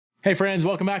Hey friends,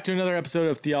 welcome back to another episode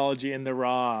of Theology in the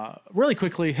Raw. Really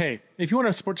quickly, hey, if you want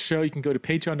to support the show, you can go to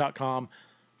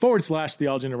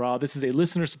patreon.com/Theology in the Raw. This is a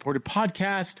listener-supported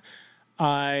podcast.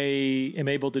 I am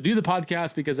able to do the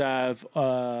podcast because I have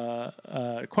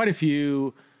quite a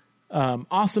few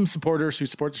awesome supporters who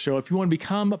support the show. If you want to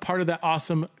become a part of that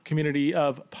awesome community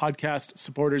of podcast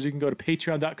supporters, you can go to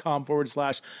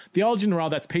patreon.com/Theology in the Raw.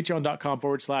 That's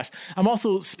patreon.com/. I'm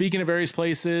also speaking at various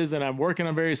places and I'm working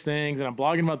on various things and I'm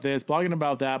blogging about this, blogging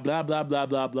about that, blah, blah, blah,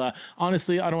 blah, blah.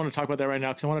 Honestly, I don't want to talk about that right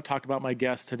now because I want to talk about my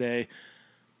guest today,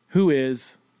 who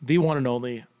is the one and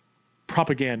only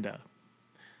Propaganda.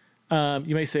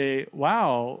 You may say,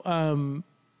 wow,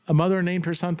 a mother named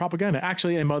her son Propaganda.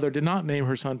 Actually, a mother did not name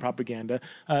her son Propaganda.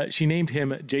 She named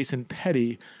him Jason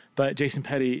Petty, but Jason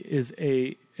Petty is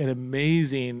an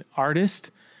amazing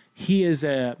artist. He is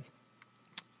I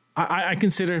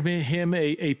consider him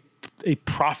a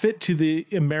prophet to the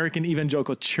American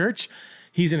evangelical church.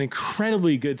 He's an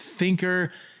incredibly good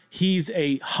thinker. He's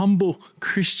a humble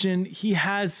Christian. He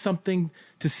has something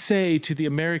to say to the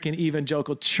American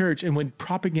evangelical church. And when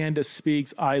Propaganda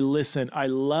speaks, I listen. I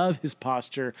love his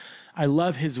posture. I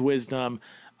love his wisdom.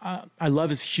 I love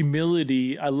his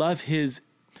humility. I love his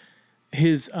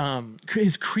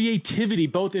creativity,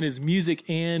 both in his music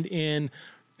and in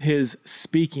his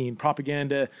speaking.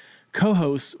 Propaganda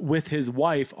co-hosts with his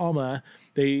wife, Alma.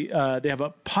 They have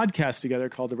a podcast together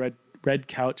called the Red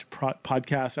Couch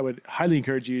Podcast. I would highly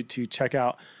encourage you to check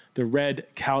out the Red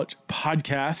Couch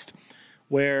Podcast,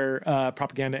 where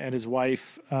Propaganda and his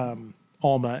wife,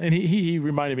 Alma, and he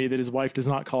reminded me that his wife does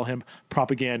not call him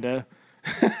Propaganda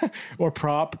or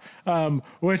Prop,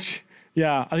 which,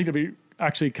 yeah, I think it'd be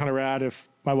actually kind of rad if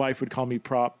my wife would call me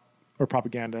Prop or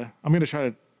Propaganda. I'm going to try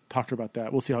to talk to her about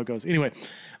that. We'll see how it goes. Anyway,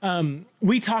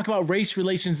 we talk about race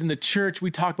relations in the church.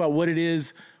 We talk about what it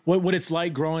is, what it's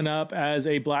like growing up as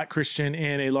a Black Christian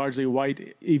in a largely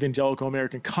white evangelical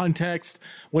American context,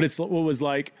 what it was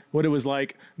like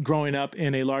growing up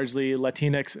in a largely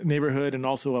Latinx neighborhood and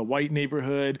also a white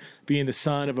neighborhood, being the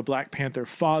son of a Black Panther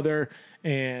father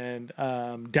and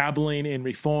dabbling in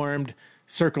reformed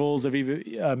circles of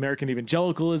American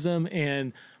evangelicalism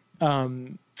and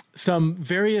some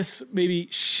various maybe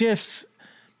shifts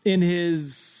in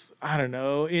his, I don't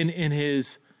know, in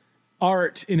his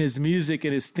art, in his music,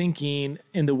 in his thinking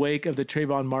in the wake of the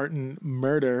Trayvon Martin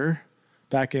murder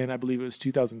back in, I believe it was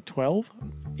 2012.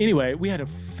 Anyway, we had a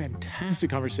fantastic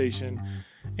conversation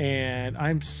and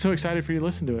I'm so excited for you to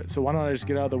listen to it. So why don't I just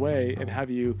get out of the way and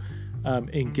have you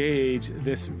engage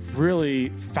this really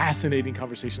fascinating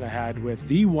conversation I had with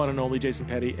the one and only Jason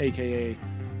Petty, aka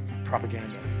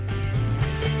Propaganda.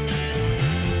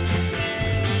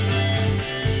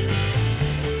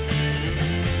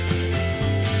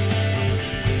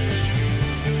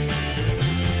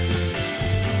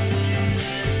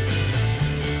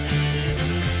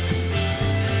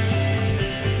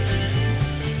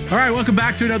 All right, welcome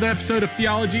back to another episode of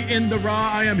Theology in the Raw.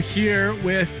 I am here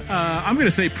with, I'm going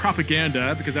to say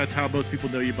Propaganda, because that's how most people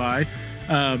know you by.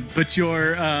 But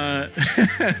you're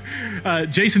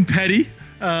Jason Petty.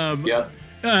 Yep.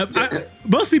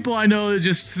 Most people I know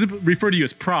just refer to you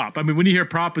as Prop. I mean, when you hear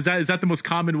Prop, is that the most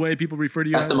common way people refer to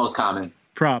you? That's the most common.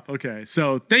 Prop. Okay.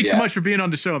 So thanks so much for being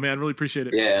on the show, man. Really appreciate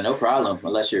it. Yeah, no problem.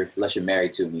 Unless you're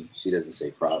married to me. She doesn't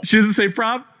say Prop. She doesn't say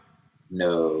Prop?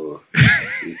 No.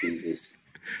 She refuses.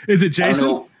 Is it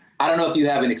Jason? I don't know if you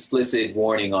have an explicit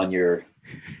warning on your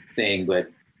thing,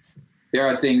 but there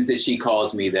are things that she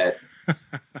calls me that.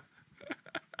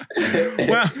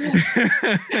 Well,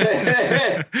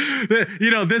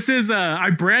 this is I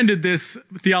branded this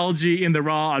Theology in the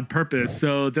Raw on purpose.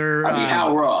 So they're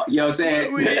how raw? You know what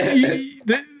I'm saying?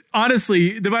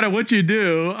 Honestly, no matter what you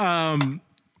do, well,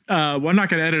 I'm not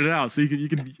going to edit it out. So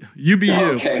you be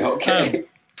you. Okay.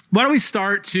 Why don't we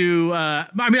start to,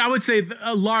 I would say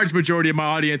a large majority of my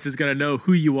audience is going to know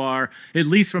who you are, at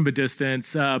least from a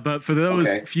distance. But for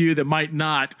those few that might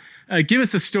not, give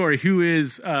us a story. Who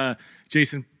is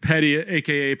Jason Petty,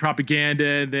 a.k.a. Propaganda,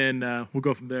 and then we'll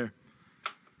go from there.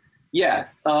 Yeah.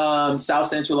 South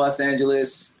Central Los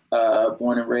Angeles,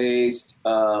 born and raised,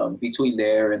 between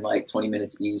there and like 20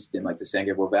 minutes east in like the San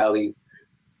Gabriel Valley.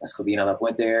 Escobina, La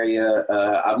Puente area.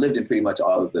 I've lived in pretty much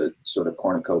all of the sort of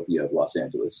cornucopia of Los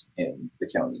Angeles in the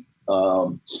county.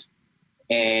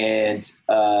 And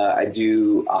I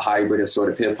do a hybrid of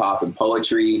sort of hip hop and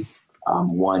poetry.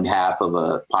 One half of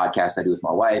a podcast I do with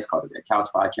my wife called the Red Couch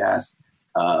Podcast.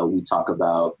 We talk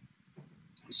about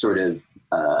sort of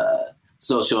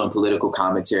social and political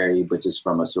commentary, but just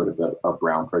from a sort of a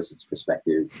brown person's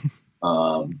perspective.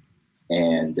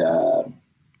 And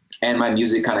and my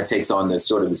music kind of takes on the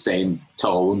sort of the same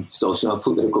tone, social and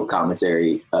political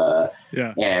commentary.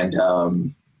 And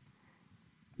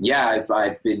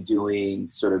I've been doing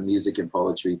sort of music and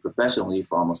poetry professionally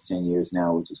for almost 10 years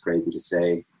now, which is crazy to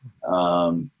say.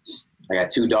 I got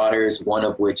 2 daughters, one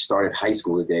of which started high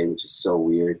school today, which is so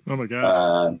weird. Oh my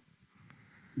gosh.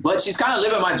 But she's kind of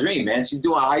living my dream, man. She's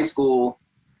doing high school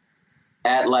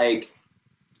at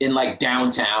in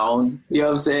downtown, you know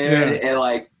what I'm saying? Yeah. And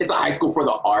like, it's a high school for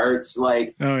the arts.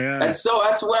 Like, oh yeah. That's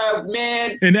what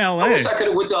in LA. I wish I could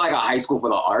have went to like a high school for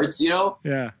the arts, you know?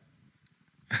 Yeah.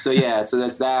 So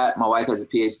that's that. My wife has a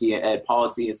PhD in ed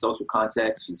policy and social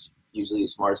context. She's usually the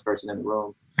smartest person in the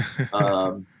room.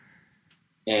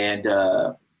 And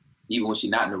even when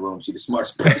she's not in the room, she's the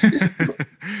smartest person.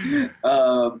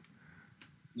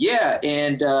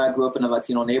 And I grew up in a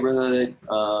Latino neighborhood.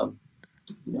 Our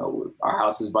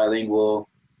house is bilingual,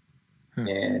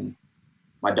 and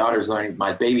my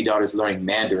baby daughter's learning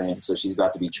Mandarin, so she's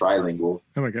about to be trilingual.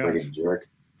 Oh my gosh. Friggin' jerk.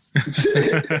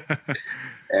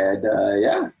 And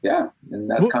and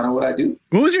that's kind of what I do.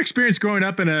 What was your experience growing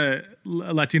up in a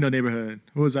Latino neighborhood?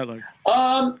 What was that like?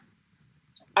 I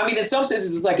mean, in some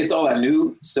senses, it's like it's all I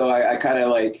knew, so I kind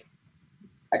of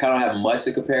don't have much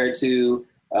to compare it to.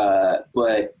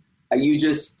 But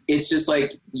it's just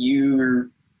like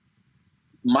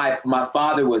my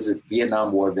father was a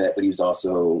Vietnam War vet, but he was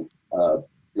also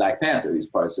Black Panther. He was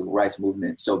part of the Civil Rights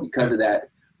Movement. So because of that,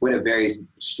 we had a very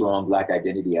strong Black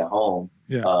identity at home.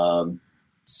 Yeah.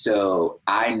 So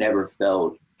I never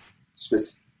felt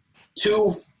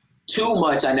too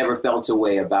much. I never felt a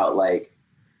way about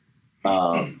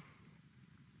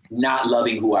not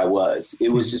loving who I was. It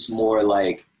was just more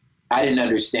like I didn't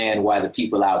understand why the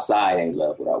people outside ain't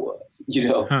love what I was.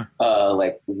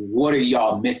 What are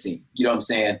y'all missing? You know what I'm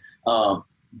saying?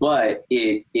 But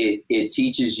it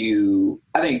teaches you,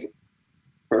 I think,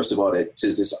 first of all, to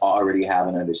just already have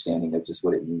an understanding of just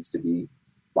what it means to be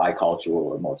bicultural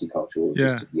or multicultural,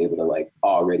 just to be able to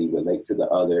already relate to the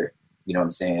other, you know what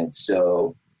I'm saying?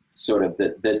 So sort of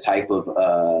the type of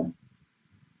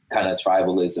kind of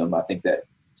tribalism, I think that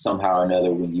somehow or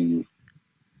another,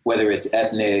 whether it's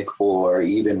ethnic or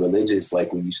even religious,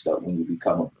 when you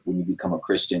become a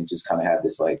Christian, just kind of have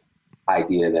this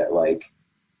idea that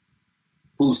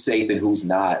who's safe and who's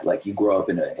not. You grow up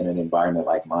in an environment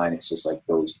like mine, it's just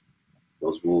those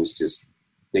rules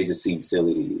they just seem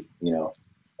silly to you, you know,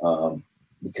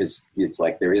 because it's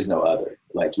there is no other.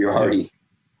 I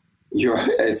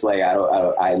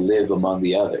live among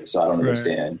the other, so I don't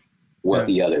understand what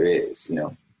the other is, you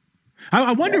know.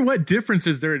 I wonder what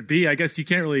differences there would be. I guess you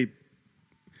can't really,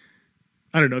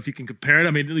 I don't know if you can compare it.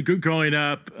 I mean, growing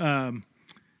up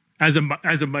as a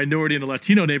minority in a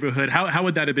Latino neighborhood, how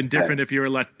would that have been different if you were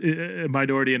a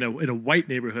minority in a white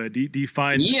neighborhood? Do you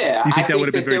find? Yeah, I think that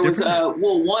would have been very different?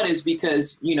 One is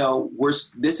because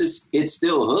it's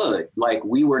still hood.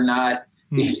 We were not.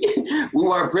 We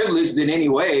weren't privileged in any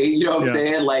way, you know what I'm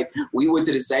saying? We went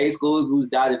to the same schools, we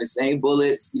died in the same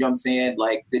bullets, you know what I'm saying?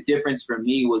 The difference for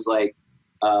me was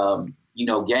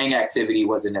gang activity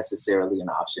wasn't necessarily an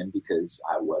option because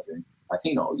I wasn't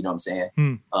Latino, you know what I'm saying?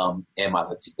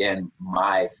 And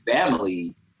my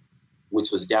family,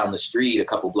 which was down the street a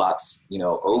couple blocks,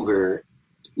 over,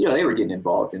 they were getting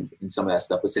involved in some of that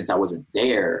stuff. But since I wasn't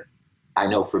there, I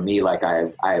know for me,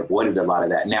 I avoided a lot of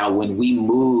that. Now, when we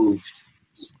moved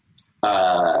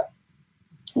to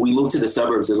the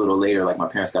suburbs a little later, my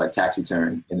parents got a tax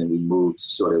return, and then we moved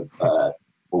sort of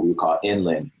what we would call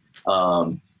inland.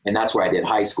 And that's where I did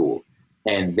high school.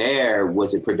 And there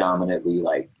was a predominantly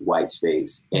white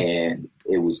space. And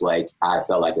it was I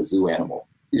felt like a zoo animal,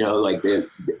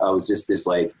 I was just this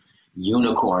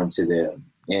unicorn to them.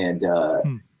 And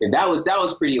that was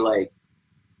pretty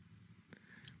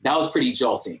that was pretty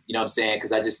jolting, you know what I'm saying?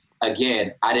 Because I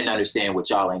didn't understand what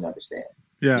y'all ain't understand.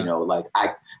 Yeah.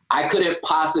 I couldn't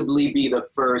possibly be the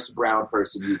first brown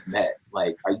person you've met.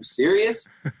 Are you serious?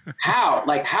 How?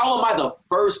 How am I the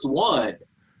first one?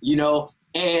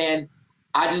 And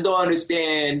I just don't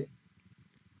understand,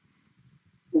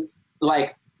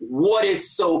 what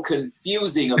is so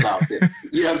confusing about this?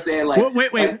 You know what I'm saying?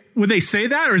 Wait. Would they say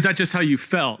that, or is that just how you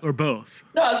felt, or both?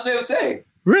 No, that's what they would say.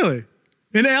 Really?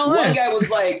 In LA? One guy was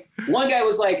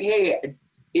like, hey,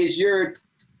 is your...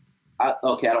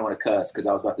 okay, I don't want to cuss because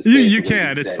I was about to say you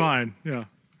can. It's fine. Yeah.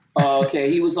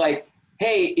 Okay, he was like,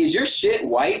 hey, is your shit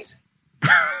white?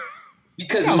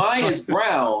 Because mine is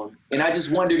brown, and I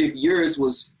just wondered if yours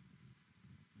was...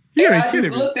 And I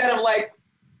just looked at him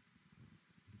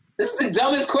this is the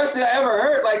dumbest question I ever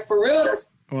heard. For real?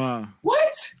 Wow.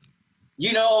 What?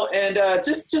 And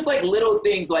just little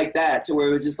things like that, to where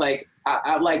it was just I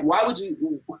why would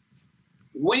you...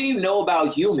 what do you know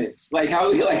about humans? Like,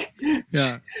 how we like,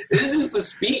 Yeah. this is just a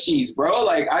species, bro.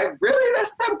 Like, that's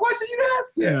the type of question you'd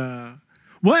ask? Yeah.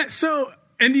 What? So,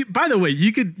 and by the way,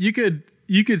 you could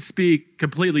speak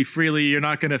completely freely. You're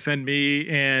not going to offend me.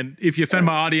 And if you offend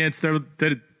my audience,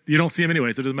 that you don't see them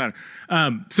anyway, so it doesn't matter.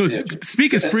 So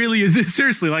speak as freely as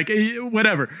seriously, like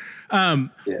whatever.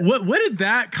 What did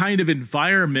that kind of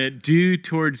environment do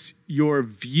towards your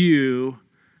view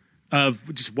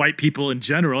of just white people in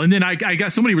general? And then I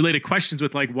got so many related questions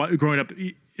with like what, growing up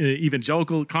in an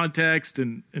evangelical context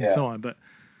and so on. But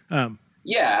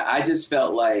I just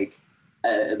felt like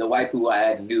the white people I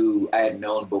had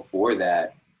known before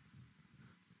that,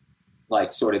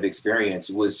 like sort of experience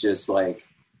was just like,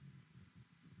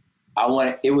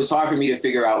 it was hard for me to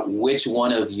figure out which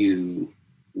one of you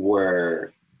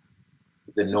were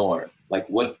the norm. Like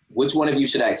which one of you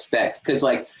should I expect? Cause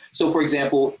like, so for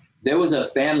example, there was a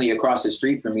family across the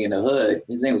street from me in the hood.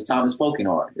 His name was Thomas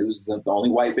Polkinghorn. It was the only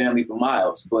white family for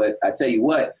miles. But I tell you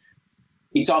what,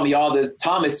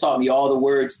 Thomas taught me all the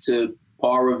words to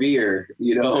Paul Revere,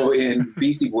 in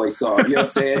Beastie Boys song. You know what I'm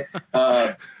saying?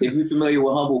 If you're familiar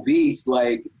with Humble Beast,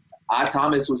 like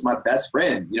Thomas was my best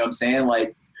friend. You know what I'm saying?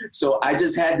 Like, so I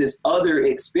just had this other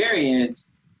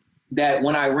experience that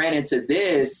when I ran into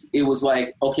this, it was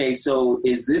like, okay, so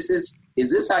is this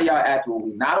how y'all act when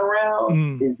we not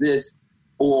around? Is this,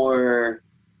 or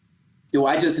do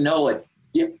I just know I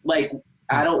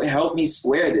don't, help me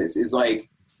square this. It's like,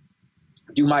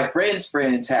 do my friends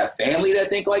have family that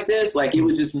think like this? Like, it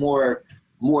was just more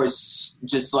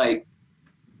just like,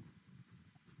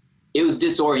 it was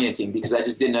disorienting because I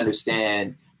just didn't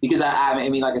understand. Because I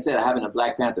mean, like I said, having a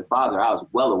Black Panther father, I was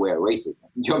well aware of racism.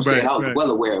 You know what I'm saying? I was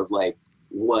well aware of like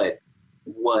what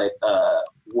world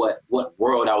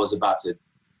I was about to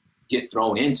get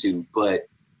thrown into. But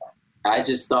I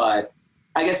just thought,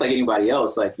 I guess like anybody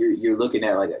else, like you're looking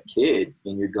at like a kid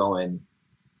and you're going,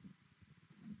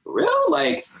 real?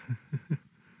 Like,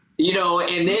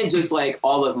 and then just like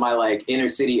all of my like inner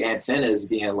city antennas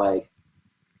being like,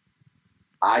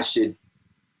 I should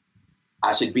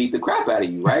beat the crap out of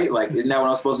you, right? Like, isn't that what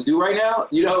I'm supposed to do right now?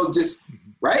 Just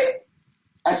right.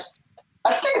 That's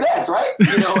kick his ass, right?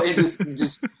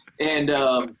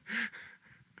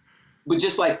 But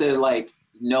just like the like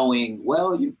knowing,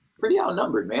 well, you're pretty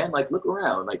outnumbered, man. Like, look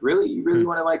around. Like, really, you really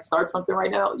want to like start something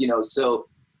right now? So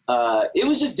it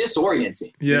was just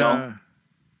disorienting. Yeah.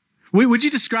 Would you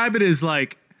describe it as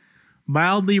like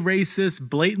mildly racist,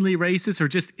 blatantly racist, or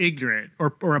just ignorant,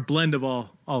 or a blend of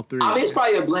all three? I mean, it's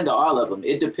probably a blend of all of them.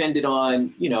 It depended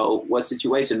on, what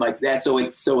situation like that. So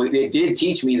it did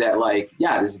teach me that like,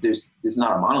 yeah, this is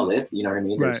not a monolith. You know what I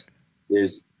mean? Right.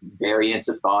 There's variance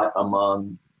of thought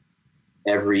among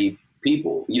every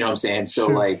people. You know what I'm saying? So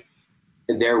like,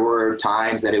 there were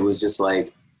times that it was just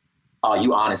like, oh,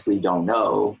 you honestly don't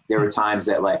know. There were times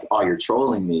that like, oh, you're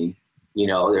trolling me.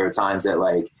 There were times that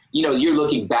like, you're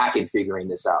looking back and figuring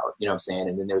this out, you know what I'm saying?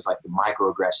 And then there's like the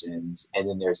microaggressions, and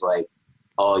then there's like,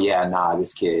 oh yeah, nah,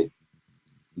 this kid,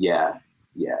 you're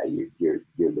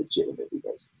legitimately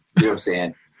racist. You know what I'm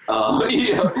saying?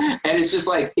 And it's just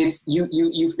like, it's,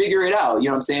 you figure it out, you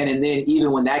know what I'm saying? And then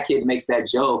even when that kid makes that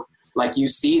joke, like you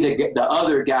see the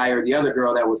other guy or the other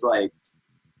girl that was like,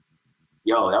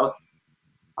 yo, that was,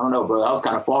 I don't know, bro, that was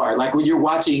kind of far. Like when you're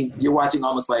watching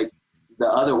almost like the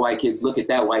other white kids look at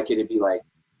that white kid and be like,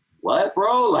 what,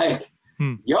 bro? Like,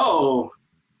 yo,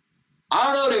 I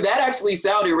don't know, dude, that actually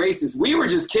sounded racist. We were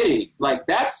just kidding. Like,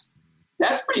 that's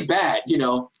pretty bad,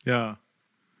 Yeah.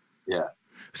 Yeah.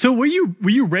 So were you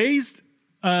raised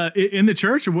in the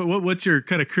church, or what's your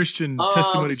kind of Christian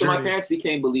testimony so journey? My parents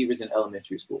became believers in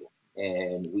elementary school,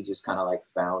 and we just kind of like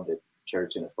found a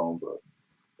church in a phone book.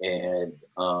 And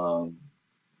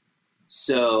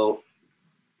so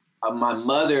my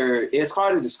mother, it's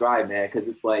hard to describe, man, because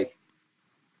it's like,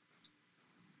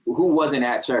 who wasn't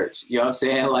at church? You know what I'm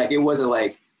saying? Like, it wasn't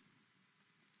like,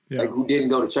 like who didn't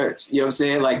go to church? You know what I'm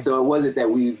saying? Like, so it wasn't that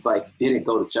we like didn't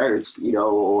go to church,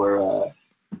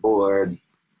 or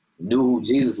knew who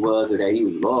Jesus was or that he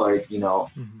was Lord,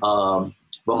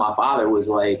 But my father was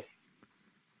like,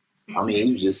 I mean,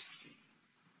 he was just,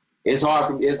 it's hard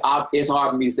for me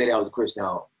to say that I was a Christian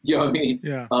home. You know what I mean?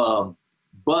 Yeah.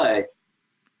 But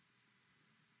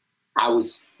I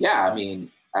was,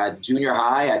 at junior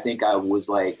high, I think I was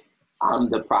like, I'm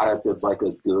the product of like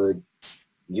a good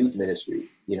youth ministry.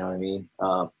 You know what I mean?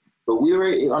 But we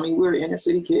were inner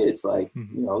city kids. Like,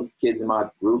 kids in my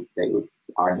group, they were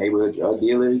our neighborhood drug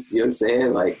dealers. You know what I'm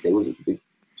saying? Like, they was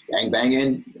gang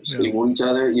banging, sleeping with each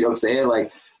other. You know what I'm saying?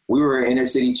 Like, we were an inner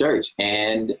city church,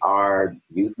 and our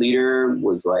youth leader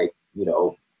was like,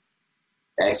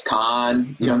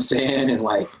 ex-con, you know what I'm saying? And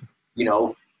like, you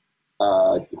know,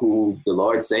 who the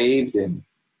Lord saved and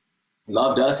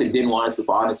loved us and didn't want us to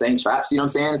fall in the same traps, you know what I'm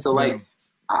saying? And so like,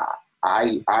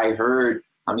 I heard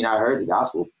the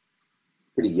gospel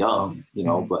pretty young, you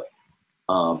know, but,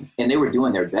 and they were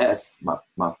doing their best,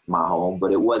 my home,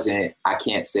 but it wasn't, I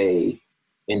can't say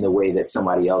in the way that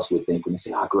somebody else would think when they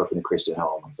say, I grew up in a Christian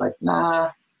home. I was like,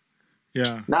 nah,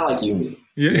 not like you mean.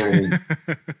 Yeah. You know what I mean?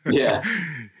 Yeah.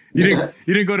 You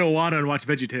didn't go to Awana and watch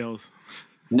VeggieTales.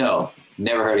 No,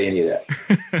 never heard of any of that.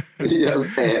 You know what I'm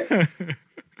saying?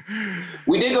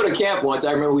 We did go to camp once.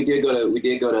 I remember we did go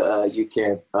to youth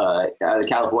camp. The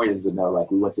Californians would know, like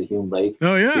we went to Hume Lake.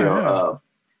 Oh yeah. You know,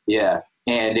 yeah.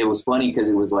 And it was funny because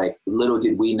it was like, little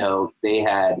did we know they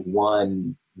had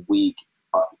 1 week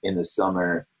in the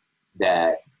summer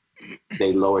that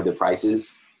they lowered the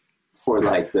prices for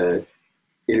like the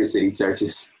inner city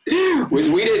churches, which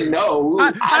we didn't know.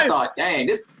 I thought, dang,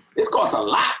 this costs a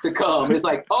lot to come. It's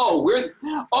like, we're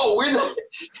the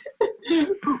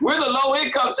low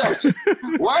income churches.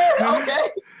 Word, okay.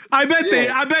 I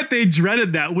bet they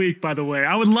dreaded that week. By the way,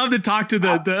 I would love to talk to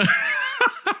the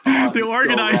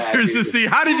organizers to see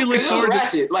how did you look forward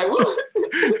ratchet. Like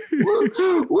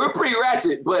we're pretty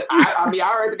ratchet, but I mean, I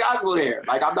heard the gospel there.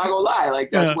 Like, I'm not gonna lie.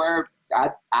 Like, that's where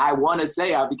I want to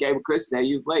say I became a Christian at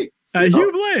Hugh Blake.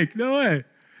 Hugh Blake, no way.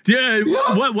 Yeah.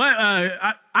 What?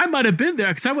 I might have been there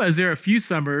because I was there a few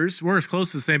summers. We're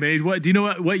close to the same age. What? Do you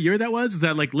know what year that was? Is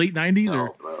that like late 90s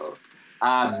or? Bro.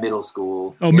 Middle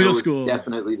school. Oh, middle school.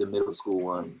 Definitely the middle school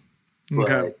ones.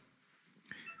 But, okay.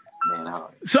 Man, I don't know.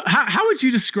 So how would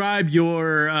you describe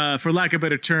your, for lack of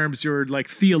better terms, your like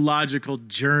theological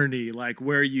journey? Like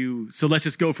where so let's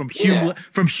just go from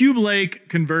Hume Lake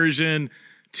conversion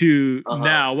to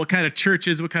now. What kind of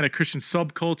churches, what kind of Christian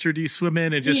subculture do you swim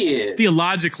in? And just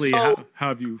theologically, how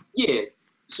have you? Yeah.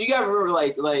 So you got to remember,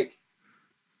 like,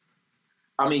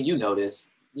 I mean, you know this,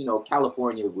 you know,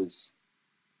 California was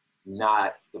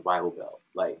not the Bible Belt.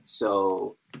 Like,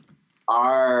 so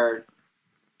our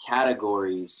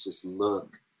categories just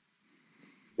look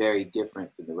very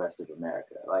different than the rest of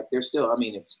America. Like, there's still, I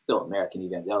mean, it's still American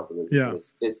evangelicalism. Yeah.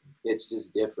 It's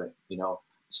just different, you know?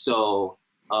 So,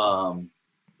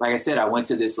 like I said, I went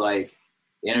to this like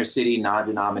inner city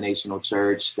non-denominational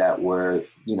church that were,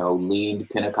 you know, leaned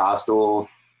Pentecostal,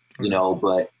 you know,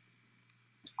 but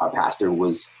our pastor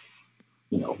was,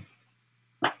 you know,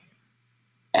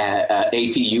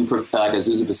 APU, like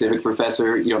Azusa Pacific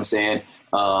professor, you know what I'm saying?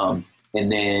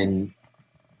 And then,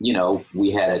 you know, we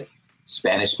had a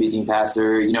Spanish speaking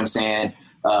pastor, you know what I'm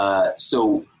saying?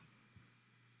 So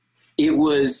it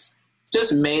was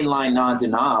just mainline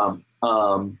non-denom,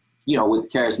 you know,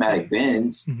 with charismatic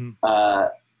bends.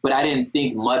 But I didn't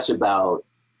think much about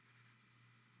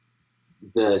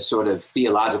the sort of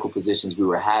theological positions we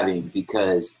were having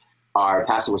because our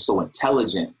pastor was so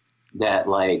intelligent that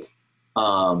like,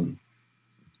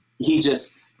 he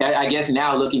just, I guess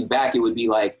now looking back, it would be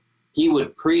like, he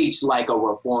would preach like a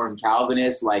Reformed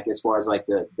Calvinist, like as far as like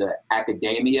the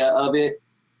academia of it,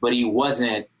 but he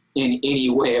wasn't in any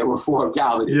way a Reformed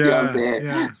Calvinist, you know what I'm saying?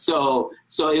 Yeah. So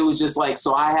it was just like,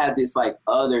 so I had this like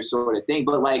other sort of thing,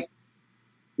 but like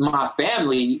my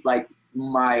family, like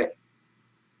my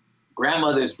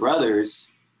grandmother's brothers,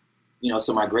 you know,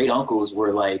 so my great uncles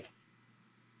were like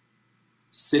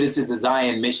Citizens of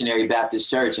Zion Missionary Baptist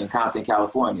Church in Compton,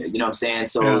 California, you know what I'm saying?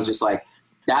 So it was just like,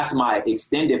 that's my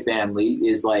extended family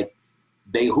is like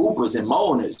they hoopers and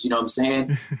moaners, you know what I'm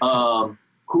saying?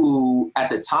 Who at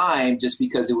the time, just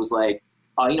because it was like,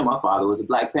 you know, my father was a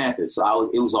Black Panther. So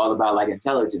it was all about like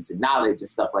intelligence and knowledge and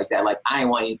stuff like that. Like I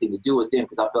didn't want anything to do with them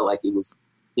because I felt like it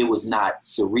was not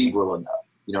cerebral enough.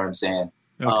 You know what I'm saying?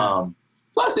 Okay.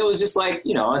 Plus it was just like,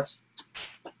 you know, it's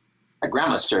my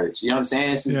grandma's church, you know what I'm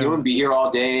saying? It's just, you're gonna be here all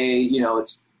day, you know,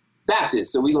 it's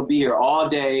Baptist. So we're going to be here all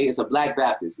day. It's a Black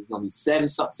Baptist. It's going to be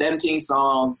 17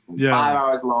 songs, 5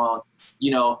 hours long,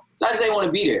 you know. So I just didn't want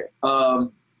to be there.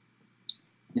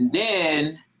 And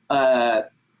then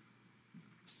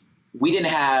we didn't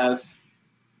have,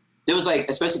 there was like,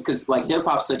 especially because like hip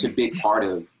hop's such a big part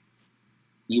of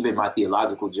even my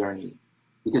theological journey,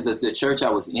 because of the church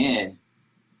I was in,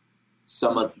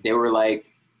 they were like,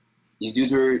 these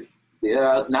dudes were,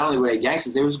 not only were they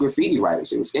gangsters, they were graffiti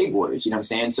writers, they were skateboarders, you know what I'm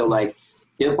saying? So like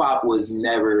hip hop was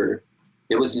never,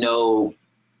 there was no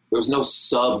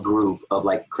subgroup of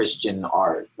like Christian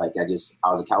art. Like I was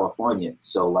a Californian.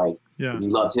 So like if you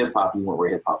loved hip hop, you went where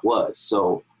hip hop was.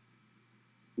 So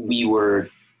we were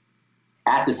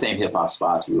at the same hip hop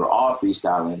spots. We were all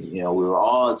freestyling, you know, we were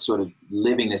all sort of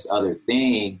living this other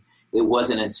thing. It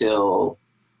wasn't until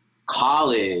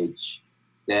college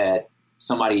that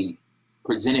somebody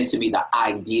presented to me the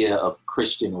idea of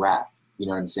Christian rap. You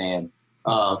know what I'm saying?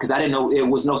 Because I didn't know it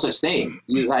was no such thing.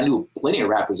 I knew plenty of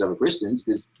rappers that were Christians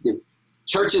because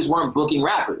churches weren't booking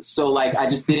rappers. So like, I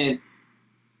didn't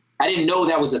know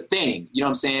that was a thing. You know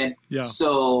what I'm saying? Yeah.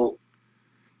 So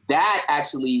that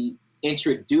actually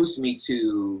introduced me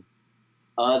to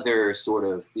other sort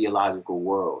of theological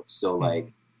worlds. So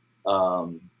like,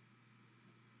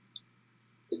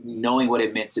 knowing what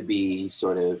it meant to be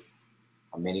sort of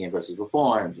Arminian versus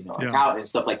Reformed, you know, out and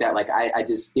stuff like that. Like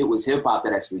it was hip hop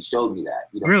that actually showed me that,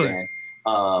 you know what I'm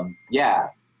saying? Yeah.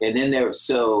 And then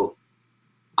so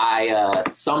I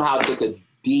somehow took a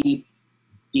deep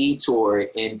detour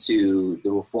into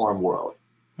the Reform world.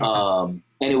 And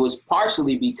it was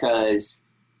partially because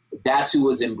that's who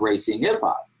was embracing hip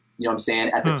hop, you know what I'm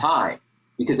saying, at the time.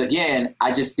 Because again,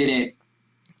 I just didn't,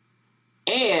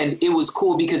 and it was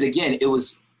cool because again,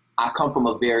 I come from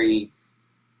a very,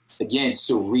 again,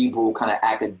 cerebral kind of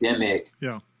academic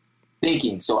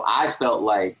thinking. So I felt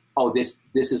like, oh, this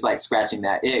is like scratching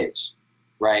that itch,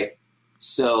 right?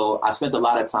 So I spent a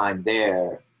lot of time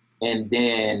there, and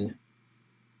then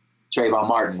Trayvon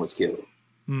Martin was killed.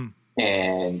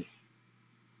 And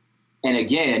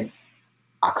again,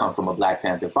 I come from a Black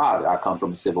Panther father. I come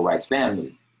from a civil rights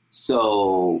family.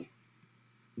 So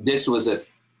this was a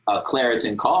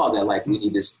Claritin call that like, we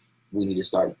need to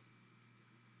start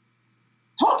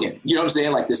talking, you know what I'm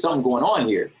saying? Like there's something going on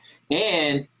here.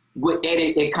 And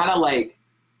it kind of like,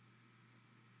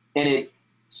 and it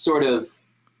sort of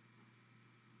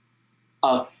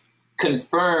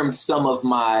confirmed some of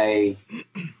my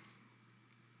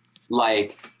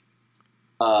like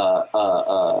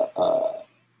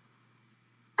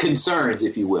concerns,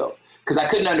 if you will, because I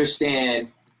couldn't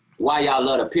understand why y'all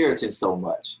love the Puritans so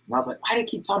much. And I was like, why do they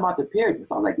keep talking about the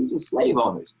Puritans? I was like, these are slave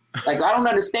owners. Like, I don't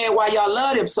understand why y'all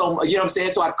love them so much. You know what I'm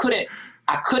saying? So I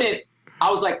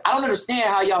was like, I don't understand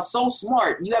how y'all so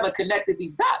smart and you haven't connected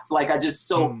these dots. Like,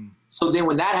 so then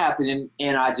when that happened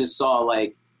and I just saw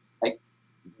like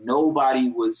nobody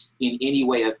was in any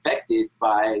way affected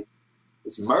by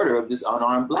this murder of this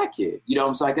unarmed Black kid. You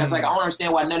know, so I guess like, I don't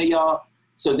understand why none of y'all.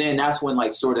 So then that's when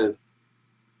like sort of,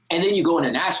 and then you go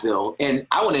into Nashville, and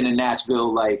I went into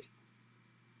Nashville like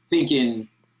thinking,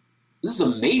 this is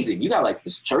amazing. You got like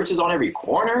this churches on every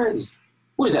corner.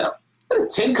 What is that?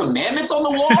 The 10 Commandments on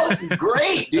the wall? This is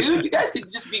great, dude. You guys are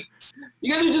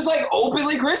just like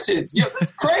openly Christians. You know,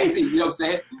 that's crazy. You know what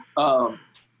I'm saying?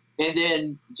 And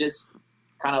then just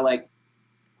kind of like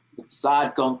the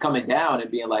facade coming down and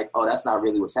being like, oh, that's not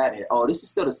really what's happening. Oh, this is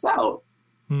still the South.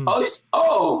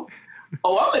 Oh,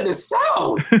 I'm in the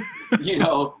South, you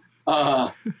know?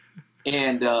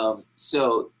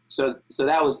 So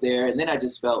that was there. And then I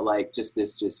just felt like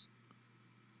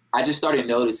I just started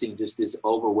noticing just this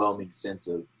overwhelming sense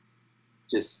of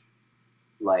just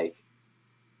like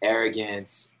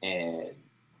arrogance and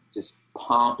just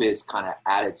pompous kind of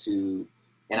attitude.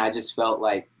 And I just felt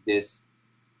like this,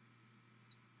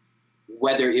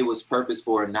 whether it was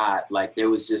purposeful or not, like there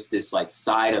was just this like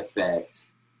side effect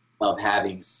of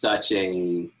having such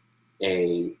a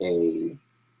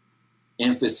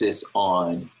emphasis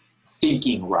on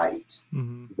thinking right,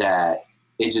 that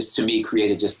it just, to me,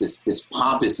 created just this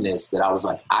pompousness that I was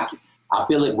like, I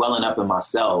feel it welling up in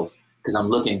myself because I'm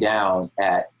looking down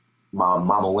at my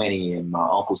Mama Winnie and my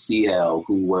Uncle CL,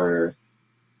 who were,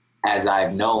 as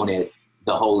I've known it,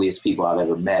 the holiest people I've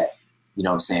ever met, you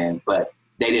know what I'm saying? But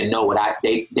they didn't know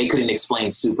they couldn't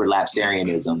explain super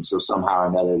lapsarianism. So somehow or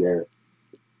another,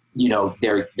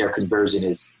 their conversion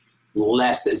is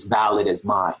less as valid as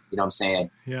mine. You know what I'm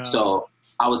saying? Yeah. So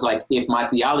I was like, if my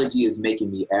theology is making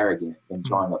me arrogant and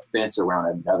drawing a fence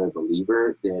around another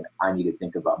believer, then I need to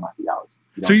think about my theology.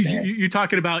 You know so you're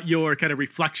talking about your kind of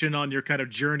reflection on your kind of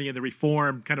journey in the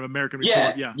Reform, kind of American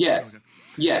Reform.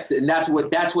 Yes. And that's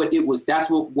what it was. That's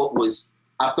what was,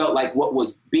 I felt like what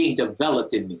was being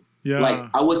developed in me. Yeah. Like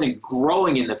I wasn't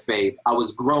growing in the faith. I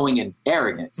was growing in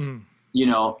arrogance, you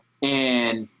know,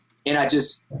 and I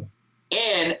just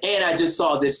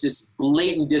saw this just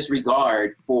blatant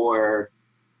disregard for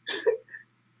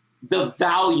the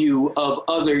value of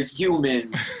other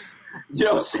humans, you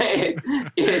know what I'm saying,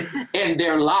 in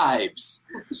their lives.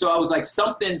 So I was like,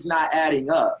 something's not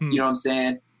adding up, you know what I'm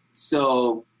saying?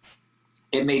 So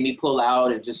it made me pull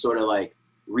out and just sort of like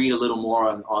read a little more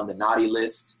on the naughty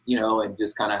list, you know, and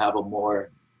just kind of have a more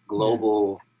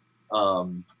global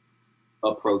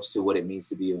approach to what it means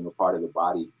to be a part of the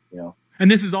body, you know. And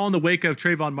this is all in the wake of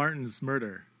Trayvon Martin's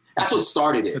murder. That's what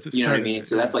started it. You know what I mean?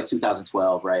 So that's like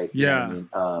 2012, right? Yeah. You know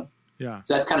what I mean?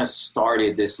 So that's kind of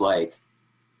started this like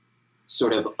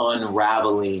sort of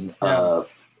unraveling of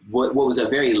what was a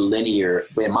very linear,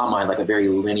 but in my mind, like a very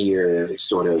linear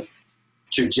sort of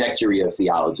trajectory of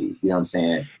theology. You know what I'm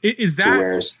saying? Is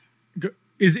that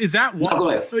is that one? No, go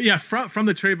ahead. Yeah, from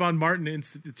the Trayvon Martin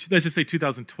Institute, let's just say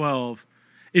 2012.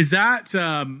 Is that,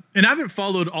 and I haven't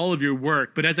followed all of your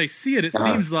work, but as I see it, it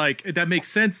seems like that makes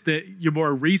sense that your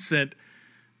more recent,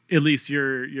 at least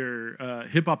your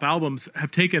hip hop albums, have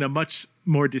taken a much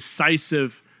more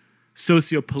decisive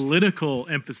socio-political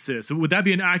emphasis. Would that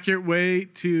be an accurate way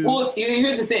to? Well,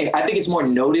 here's the thing. I think it's more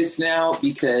noticed now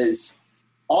because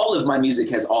all of my music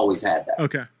has always had that.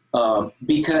 Okay.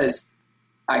 Because,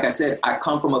 like I said, I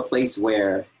come from a place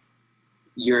where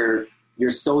your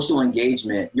social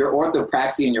engagement, your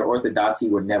orthopraxy and your orthodoxy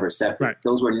were never separate. Right.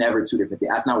 Those were never two different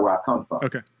things. That's not where I come from.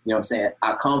 Okay. You know what I'm saying?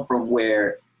 I come from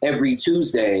where every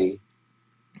Tuesday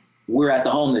we're at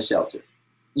the homeless shelter.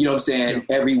 You know what I'm saying?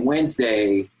 Yeah. Every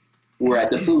Wednesday we're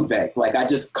at the food bank. Like, I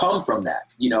just come from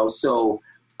that, you know? So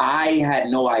I had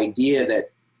no idea that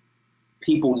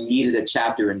people needed a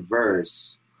chapter and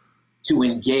verse to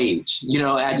engage. You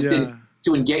know, I just didn't.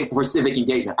 To engage for civic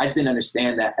engagement. I just didn't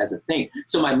understand that as a thing.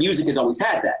 So my music has always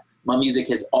had that. My music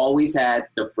has always had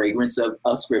the fragrance of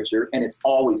scripture, and it's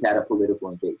always had a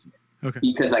political engagement. Okay.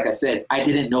 Because, like I said, I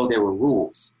didn't know there were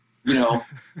rules. You know,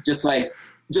 just like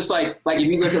if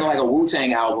you listen to like a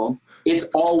Wu-Tang album,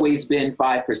 it's always been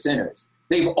 5%ers.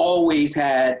 They've always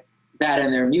had that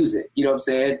in their music. You know what I'm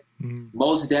saying? Mm-hmm.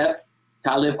 Mos Def,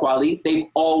 Talib Kweli, they've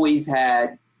always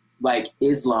had like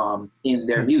Islam in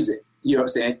their music. You know what I'm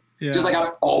saying? Yeah. Just like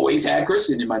I've always had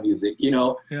Christian in my music, you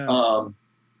know? Yeah.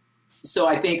 So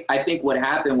I think what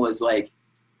happened was like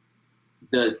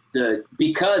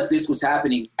because this was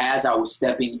happening as I was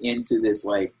stepping into this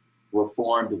like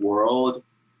reformed world,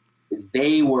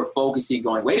 they were focusing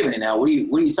going, wait a minute now, what are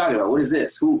you talking about? What is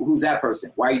this? Who's that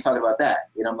person? Why are you talking about that?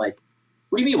 And I'm like,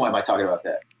 what do you mean, why am I talking about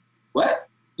that? What?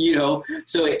 You know?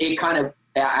 So it kind of,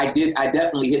 I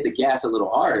definitely hit the gas a little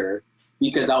harder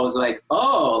because I was like,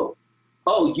 oh,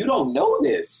 you don't know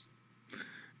this.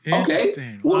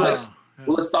 Okay. Well,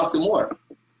 let's talk some more.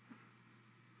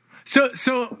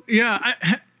 So yeah,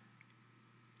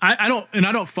 I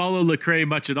don't follow Lecrae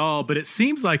much at all, but it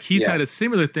seems like he's had a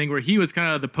similar thing where he was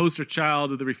kind of the poster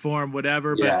child of the reform,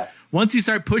 whatever. But once you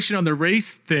start pushing on the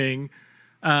race thing,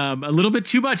 a little bit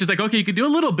too much, it's like, okay, you can do a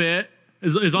little bit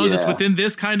as long as it's within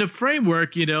this kind of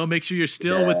framework, you know, make sure you're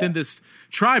still within this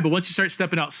tribe. But once you start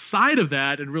stepping outside of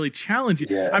that and really challenge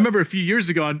it, I remember a few years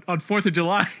ago on 4th of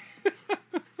July,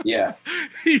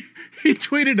 he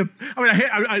tweeted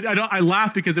I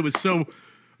laughed because it was so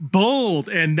bold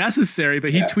and necessary,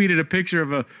 but he tweeted a picture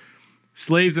of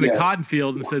slaves in a cotton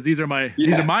field and says, these are my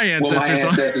ancestors. What my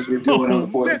ancestors were doing on the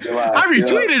 4th of July. I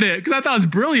retweeted it because I thought it was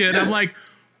brilliant. I'm like,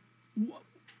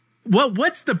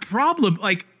 what's the problem?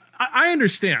 Like, I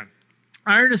understand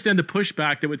the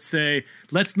pushback that would say,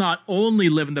 let's not only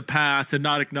live in the past and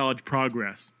not acknowledge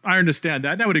progress. I understand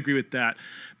that. And I would agree with that.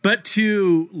 But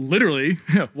to literally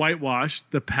whitewash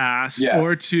the past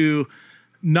or to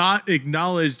not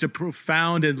acknowledge the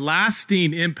profound and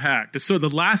lasting impact, so the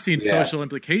lasting social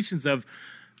implications of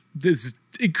this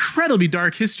incredibly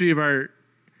dark history of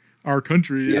our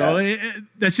country, you know,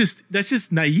 that's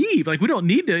just naive. Like, we don't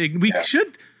need to,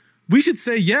 we should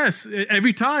say yes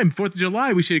every time 4th of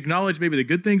July. We should acknowledge maybe the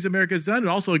good things America's done and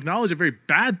also acknowledge the very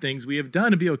bad things we have done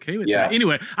and be okay with that.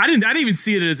 Anyway, I didn't even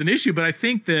see it as an issue, but I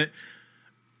think that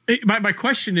my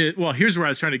question is, well, here's where I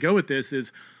was trying to go with this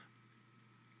is,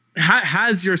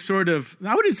 has your sort of,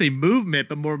 I wouldn't say movement,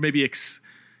 but more maybe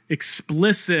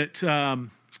explicit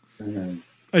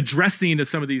addressing of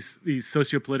some of these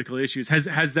socio-political issues,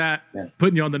 has that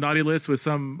putting you on the naughty list with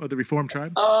some of the Reformed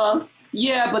tribe?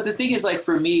 Yeah, but the thing is, like,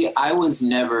 for me, I was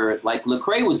never, like,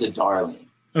 Lecrae was a darling.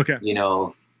 Okay. You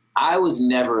know, I was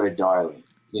never a darling,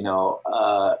 you know,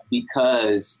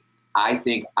 because I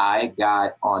think I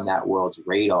got on that world's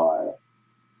radar.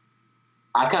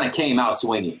 I kind of came out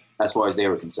swinging as far as they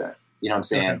were concerned. You know what I'm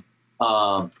saying?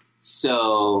 Okay.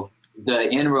 So the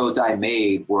inroads I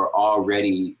made were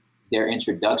already, their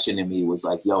introduction to me was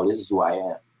like, yo, this is who I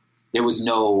am. There was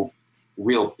no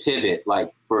real pivot,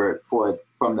 like,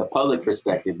 from the public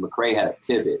perspective. Lecrae had a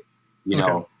pivot, you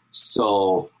know?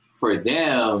 So for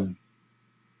them,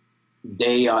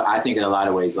 they, I think in a lot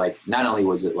of ways, like, not only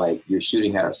was it like, you're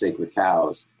shooting at our sacred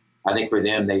cows, I think for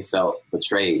them, they felt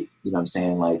betrayed. You know what I'm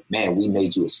saying? Like, man, we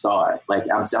made you a star. Like,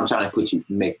 I'm trying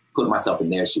to put myself in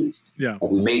their shoes. Yeah.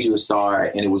 Like, we made you a star,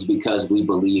 and it was because we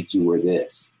believed you were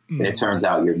this. And it turns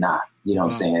out you're not. You know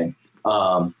what I'm saying?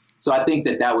 So I think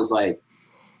that was like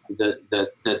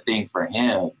the thing for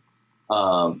him.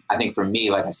 I think for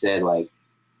me, like I said, like,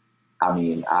 I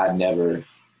mean, I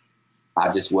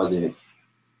just wasn't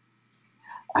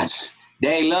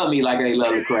they ain't love me like they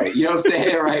love Lecrae. You know what I'm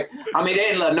saying, right? I mean, they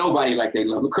didn't love nobody like they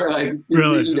love Lecrae. Like,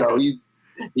 really? You know,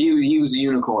 he was a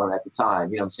unicorn at the time.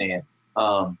 You know what I'm saying?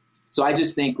 So I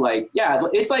just think like, yeah,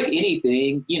 it's like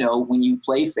anything. You know, when you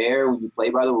play fair, when you play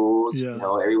by the rules, you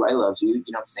know, everybody loves you. You know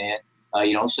what I'm saying?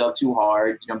 You don't shove too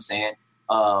hard. You know what I'm saying?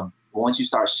 Once you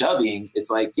start shoving, it's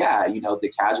like, yeah, you know, the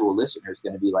casual listener is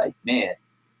going to be like, man,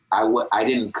 I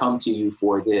didn't come to you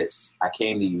for this. I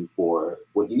came to you for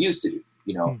what you used to do,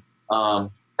 you know.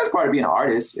 That's part of being an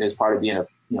artist. It's part of being a,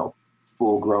 you know,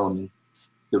 full-grown,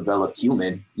 developed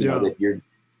human, you know, that you're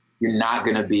not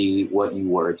going to be what you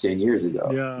were 10 years ago.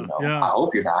 Yeah, you know? I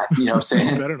hope you're not, you know what I'm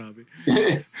saying? Better not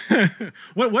be.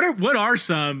 What are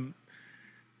some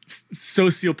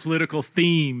sociopolitical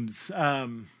themes that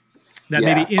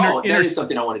maybe that is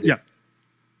something I wanted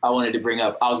to bring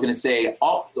up. I was going to say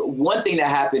one thing that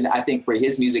happened, I think, for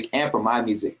his music and for my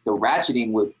music, the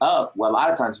ratcheting was up. Well, a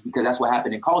lot of times because that's what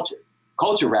happened in culture.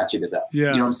 Culture ratcheted up.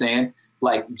 Yeah. You know what I'm saying?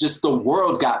 Like, just the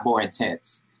world got more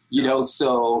intense. You know,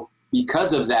 so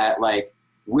because of that, like,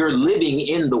 we're living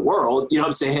in the world. You know what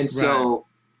I'm saying? Right.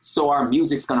 So our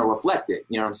music's going to reflect it.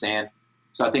 You know what I'm saying?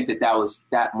 So I think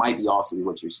that might be also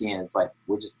what you're seeing. It's like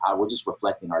we're just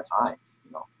reflecting our times.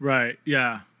 You know? Right.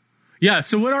 Yeah. Yeah.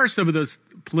 So what are some of those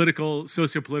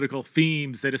sociopolitical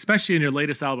themes that, especially in your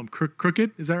latest album,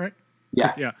 Crooked, is that right?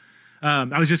 Yeah. Yeah.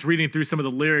 I was just reading through some of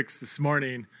the lyrics this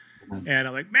morning, and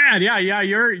I'm like, man,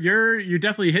 you're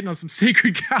definitely hitting on some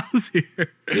sacred cows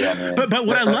here. Yeah, man. But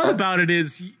what I love about it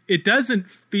is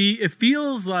it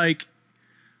feels like,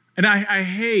 and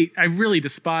I really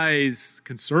despise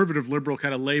conservative liberal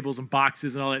kind of labels and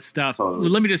boxes and all that stuff. Totally.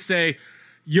 Let me just say,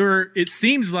 it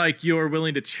seems like you're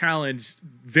willing to challenge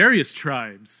various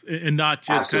tribes and not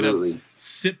just kind of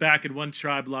sit back in one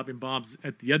tribe lobbing bombs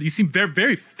at the other. You seem very,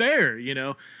 very fair, you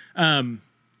know?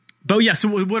 But yeah, so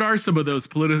what are some of those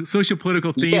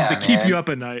socio-political themes that keep you up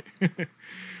at night?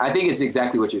 I think it's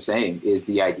exactly what you're saying, is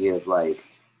the idea of like,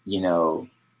 you know,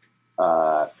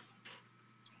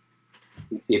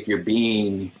 if you're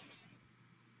being,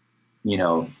 you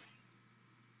know,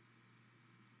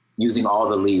 using all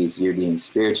the leads, you're being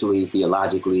spiritually,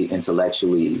 theologically,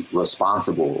 intellectually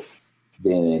responsible,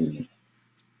 then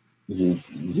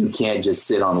you can't just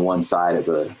sit on one side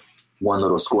of one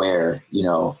little square, you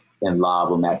know, and lob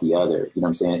them at the other. You know what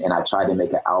I'm saying? And I tried to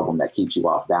make an album that keeps you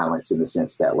off balance in the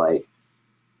sense that, like,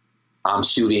 I'm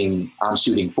shooting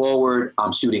forward,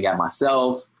 I'm shooting at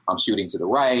myself, I'm shooting to the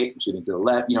right, I'm shooting to the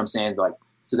left, you know what I'm saying? Like,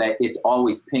 so that it's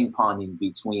always ping-ponging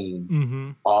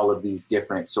between all of these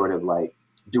different sort of like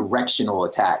directional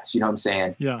attacks, you know what I'm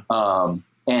saying? Yeah.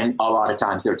 And a lot of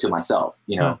times they're to myself,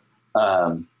 you know?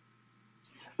 Yeah.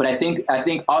 But I think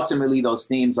ultimately those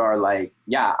themes are like,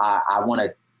 I want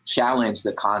to challenge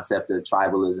the concept of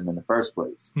tribalism in the first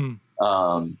place. And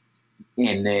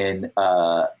then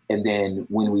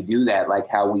when we do that, like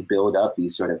how we build up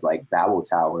these sort of like Babel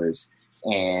towers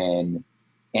and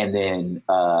then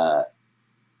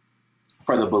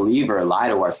for the believer, lie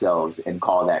to ourselves and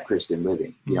call that Christian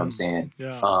living. You know what I'm saying?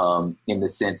 Yeah. In the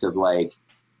sense of like,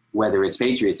 whether it's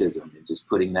patriotism and just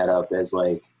putting that up as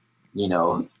like, you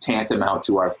know, tantamount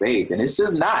to our faith. And it's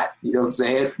just not, you know what I'm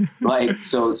saying? Like,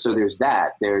 so there's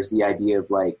that. There's the idea of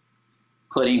like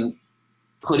putting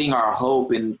our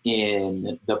hope in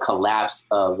the collapse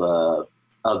of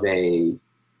a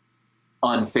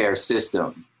unfair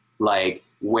system. Like,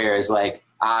 whereas like,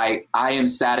 I am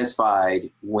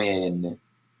satisfied when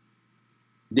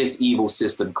this evil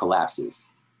system collapses,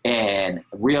 and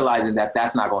realizing that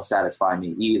that's not going to satisfy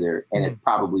me either. And it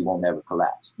probably won't ever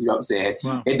collapse. You know what I'm saying?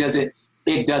 Wow. It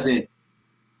doesn't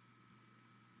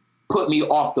put me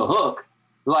off the hook.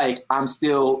 Like I'm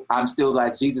still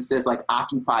like Jesus says, like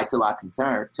occupy till I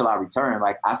return.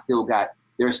 Like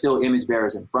there are still image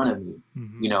bearers in front of me,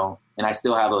 you know, and I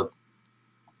still have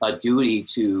a duty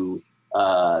to,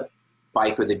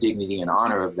 fight for the dignity and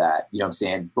honor of that. You know what I'm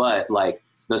saying? But like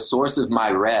the source of my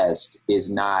rest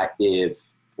is not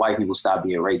if white people stop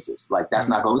being racist. Like that's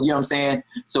not going, you know what I'm saying?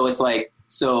 So it's like,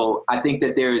 so I think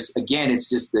that there's, again, it's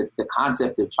just the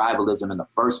concept of tribalism in the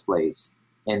first place.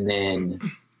 And then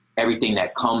everything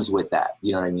that comes with that,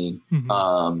 you know what I mean?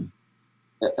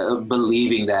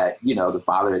 Believing that, you know, the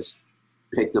father has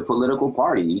picked a political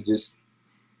party. He just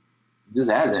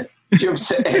hasn't. You know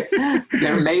what I'm saying?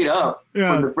 They're made up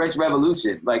from the French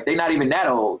Revolution. Like they're not even that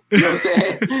old. You know what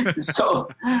I'm saying?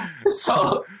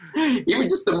 So even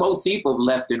just the motif of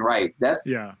left and right. That's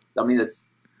I mean that's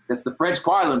the French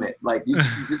Parliament. Like you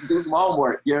just do some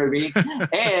homework. You know what I mean?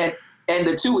 And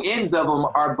the two ends of them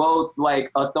are both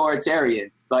like authoritarian.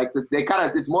 Like they kind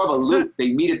of, it's more of a loop.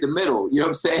 They meet at the middle. You know what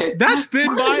I'm saying? That's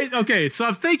been okay.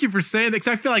 So thank you for saying that, because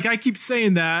I feel like I keep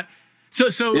saying that.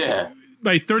 So Yeah.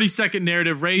 my 30-second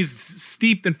narrative, raised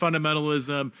steeped in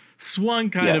fundamentalism, swung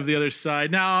kind of the other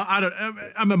side. Now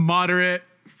I'm a moderate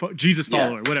Jesus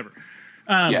follower, whatever.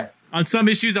 On some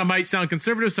issues, I might sound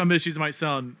conservative. Some issues might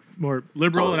sound more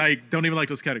liberal, and I don't even like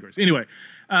those categories. Anyway,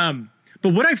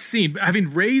 but what I've seen,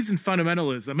 having raised in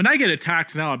fundamentalism, and I get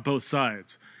attacked now on both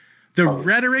sides, the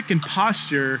rhetoric and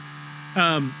posture.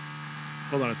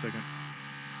 Hold on a second.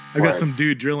 I've got some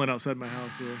dude drilling outside my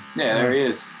house here. Yeah, there he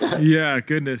is. Yeah,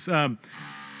 goodness. Hold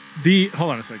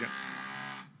on a second.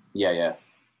 Yeah.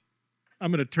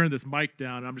 I'm going to turn this mic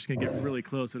down. I'm just going to get really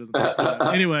close. It doesn't pick that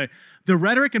up. Anyway, the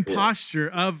rhetoric and posture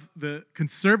of the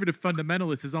conservative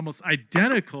fundamentalists is almost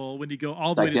identical when you go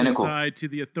all the way to the side to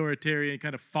the authoritarian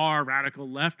kind of far radical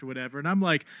left or whatever. And I'm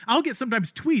like, I'll get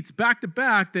sometimes tweets back to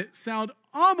back that sound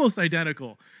almost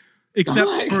identical, except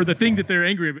for the thing that they're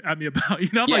angry at me about.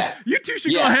 I'm like, you two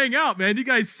should go hang out, man. You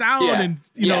guys sound and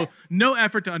you know, no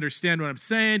effort to understand what I'm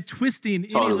saying, twisting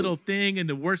any little thing in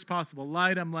the worst possible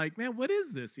light. I'm like, man, what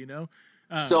is this?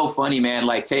 So funny, man.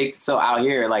 Like out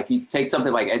here, like you take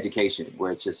something like education,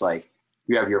 where it's just like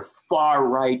you have your far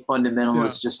right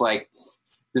fundamentalists, just like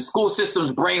the school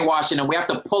system's brainwashing them. We have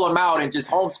to pull them out and just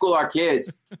homeschool our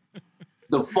kids.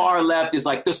 The far left is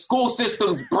like the school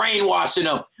system's brainwashing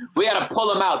them. We got to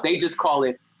pull them out. They just call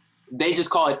it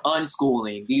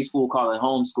unschooling. These fools call it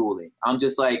homeschooling. I'm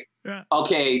just like,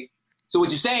 okay. So what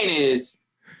you're saying is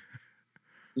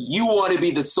you want to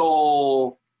be the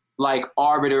sole like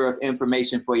arbiter of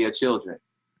information for your children.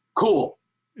 Cool.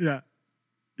 Yeah.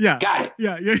 Got it.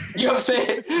 Yeah. You know what I'm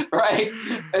saying? Right.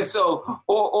 And so,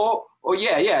 or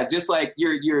just like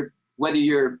you're whether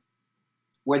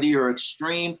you're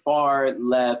extreme far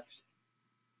left,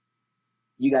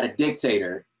 you got a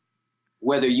dictator.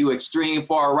 Whether you extreme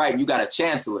far right, you got a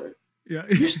chancellor. Yeah.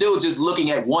 You're still just looking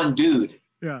at one dude.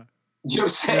 Yeah. You know what I'm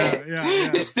saying?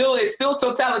 Yeah. It's still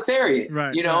totalitarian.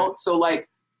 Right. You know? Right. So like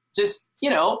just,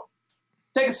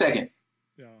 take a second.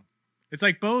 Yeah. It's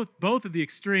like both of the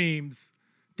extremes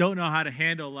don't know how to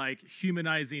handle like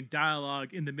humanizing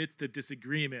dialogue in the midst of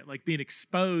disagreement, like being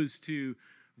exposed to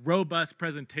robust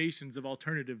presentations of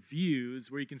alternative views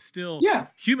where you can still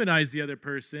humanize the other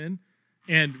person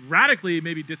and radically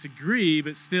maybe disagree,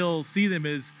 but still see them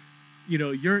as,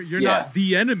 you're not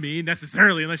the enemy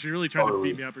necessarily, unless you're really trying to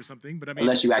beat me up or something. But I mean,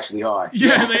 unless you actually are.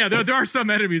 Yeah. There are some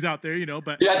enemies out there,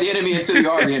 but you're not the enemy until you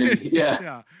are the enemy.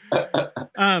 Yeah.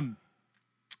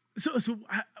 So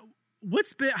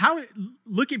what's been,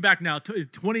 looking back now to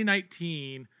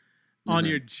 2019 on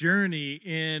your journey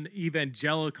in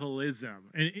evangelicalism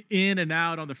and in and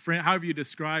out on the front, however you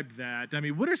described that? I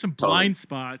mean, what are some blind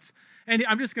spots? And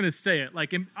I'm just going to say it,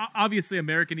 like, obviously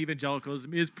American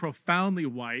evangelicalism is profoundly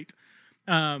white.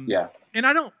 And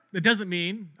it doesn't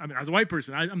mean, as a white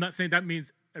person, I'm not saying that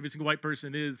means every single white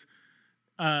person is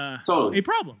a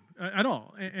problem at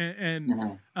all.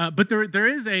 But there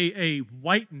is a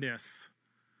whiteness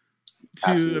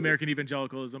to American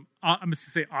evangelicalism. I'm going to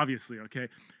say obviously, okay.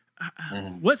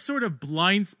 What sort of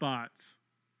blind spots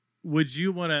would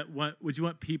you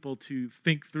want people to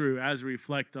think through as we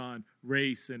reflect on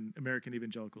race and American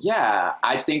evangelicalism? Yeah,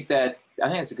 I think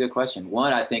it's a good question.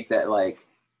 One, I think that like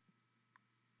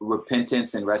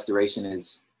repentance and restoration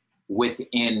is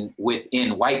within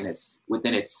whiteness,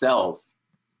 within itself,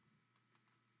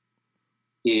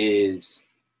 is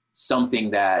something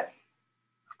that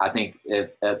I think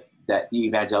that the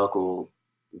evangelical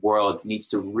world needs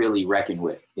to really reckon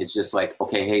with. It's just like,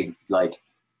 okay, hey, like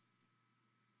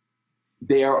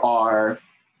there are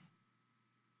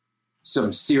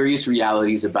some serious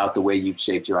realities about the way you've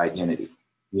shaped your identity,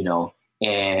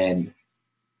 and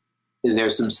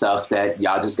there's some stuff that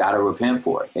y'all just got to repent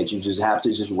for, that you just have to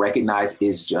just recognize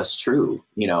is just true,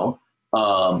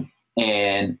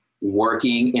 and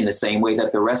working in the same way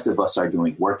that the rest of us are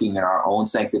doing, working in our own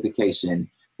sanctification.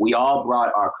 We all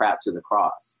brought our crap to the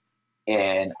cross.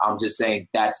 And I'm just saying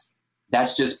that's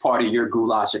just part of your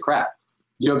goulash of crap.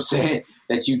 You know what I'm saying?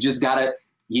 That you just gotta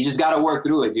work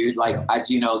through it, dude. Like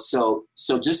so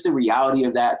just the reality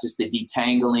of that, just the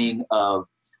detangling of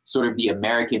sort of the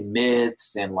American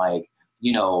myths and like,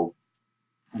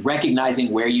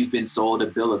 recognizing where you've been sold a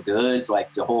bill of goods,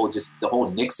 like the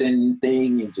whole Nixon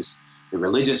thing and just the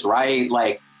religious right,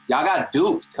 like y'all got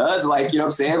duped, cuz like, you know what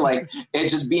I'm saying? Like, and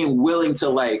just being willing to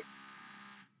like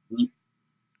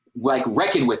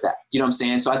reckon with that, you know what I'm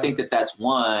saying? So I think that's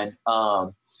one.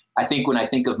 I think when I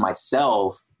think of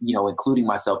myself, including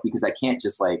myself, because I can't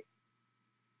just like,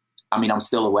 I mean, I'm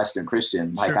still a Western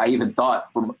Christian. Like, Sure. I even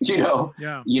thought from,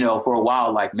 for a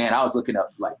while, like, man, I was looking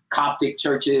up like Coptic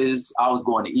churches. I was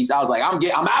going to East. I was like,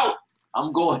 I'm out.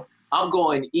 I'm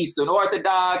going Eastern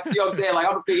Orthodox. You know what I'm saying? Like,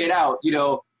 I'm gonna figure it out,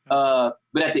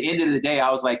 but at the end of the day, I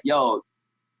was like, yo,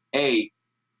 hey,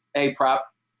 prop,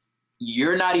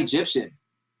 you're not Egyptian.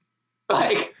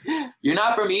 Like, you're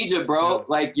not from Egypt, bro. Yeah.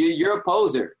 Like, you're a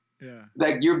poser. Yeah.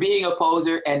 Like, you're being a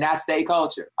poser, and that's their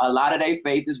culture. A lot of their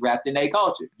faith is wrapped in their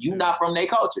culture. You not from their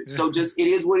culture. So just, it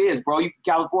is what it is, bro. You from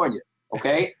California,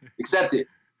 okay? Accept it.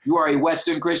 You are a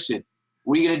Western Christian.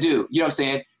 What are you going to do? You know what I'm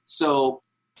saying? So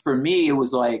for me, it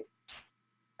was like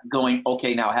going,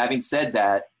 okay, now having said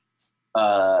that,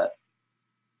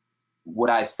 what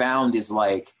I found is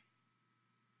like,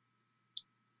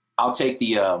 I'll take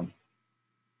Peter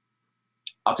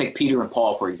and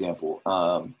Paul, for example.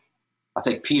 I'll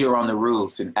take Peter on the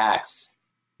roof in Acts,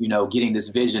 getting this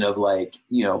vision of like,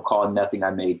 call nothing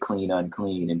I made clean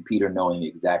unclean, and Peter knowing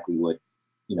exactly what,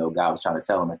 God was trying to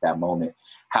tell him at that moment.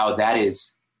 How that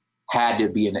had to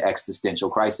be an existential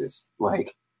crisis.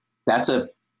 Like, that's a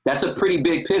pretty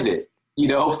big pivot,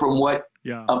 from what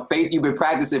a faith you've been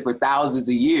practicing for thousands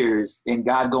of years, and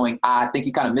God going, I think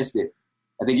you kind of missed it.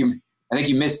 I think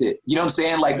you missed it. You know what I'm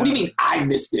saying? Like, what do you mean I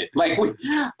missed it? Like,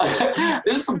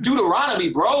 this is from Deuteronomy,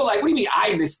 bro. Like, what do you mean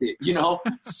I missed it?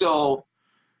 So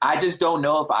I just don't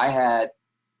know if I had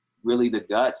really the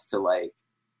guts to like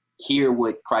hear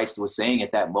what Christ was saying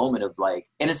at that moment of like,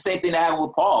 and it's the same thing that happened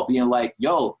with Paul being like,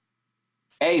 yo,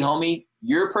 hey, homie,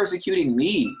 you're persecuting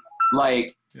me.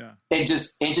 Like, and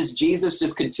just Jesus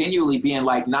just continually being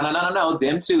like, no,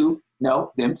 them too.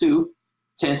 No, them too.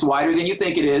 Tent's wider than you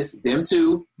think it is. Them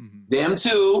too. Them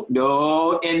too.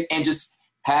 No. And just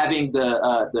having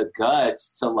the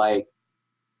guts to like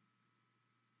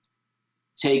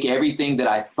take everything that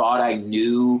I thought I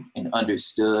knew and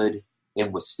understood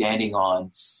and was standing on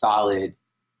solid,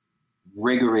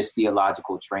 rigorous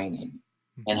theological training,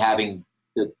 and having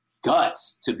the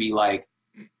guts to be like,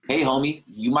 hey, homie,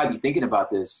 you might be thinking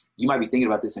about this. You might be thinking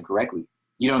about this incorrectly.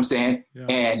 You know what I'm saying?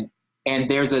 Yeah. And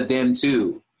there's a them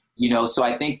too. So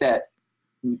I think that,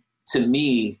 to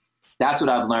me, that's what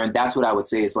I've learned. That's what I would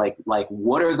say is like,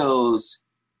 what are those,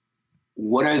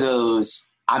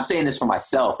 I'm saying this for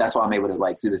myself. That's why I'm able to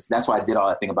like do this. That's why I did all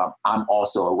that thing about, I'm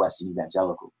also a Western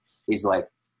evangelical. Is like,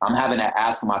 I'm having to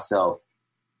ask myself,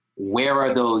 where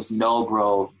are those, no,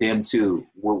 bro, them too?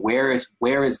 Where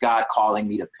is God calling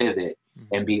me to pivot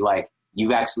and be like,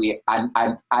 you've actually,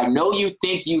 I know you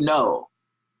think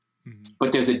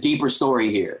but there's a deeper story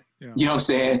here. Yeah. You know what I'm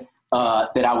saying?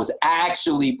 That I was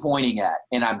actually pointing at,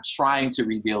 and I'm trying to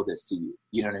reveal this to you.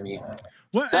 You know what I mean?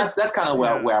 So that's kind of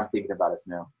where I'm thinking about it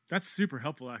now. That's super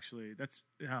helpful, actually.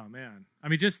 Oh man. I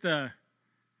mean, just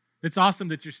it's awesome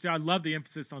that you're still. I love the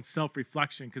emphasis on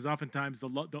self-reflection, because oftentimes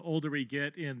the older we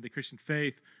get in the Christian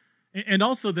faith, and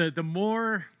also the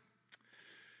more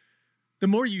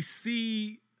you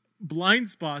see blind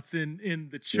spots in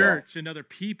the church and other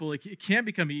people, it can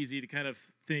become easy to kind of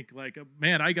think like,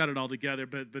 man, I got it all together,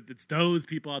 but it's those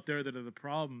people out there that are the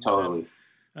problems. Totally.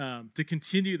 And, to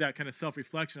continue that kind of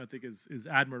self-reflection, I think is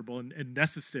admirable and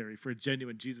necessary for a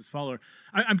genuine Jesus follower.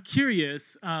 I'm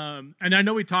curious, and I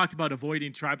know we talked about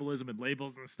avoiding tribalism and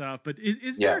labels and stuff, but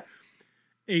is there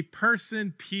a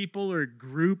person, people, or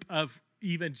group of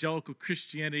evangelical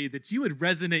Christianity that you would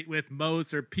resonate with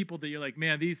most, or people that you're like,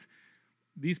 man,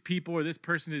 these people or this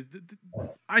person is,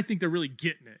 I think they're really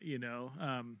getting it,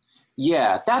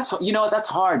 Yeah, that's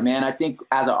hard, man. I think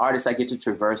as an artist, I get to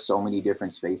traverse so many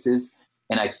different spaces,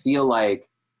 and I feel like,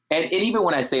 and even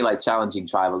when I say like challenging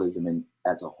tribalism and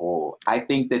as a whole, I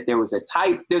think that there's a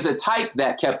type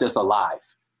that kept us alive,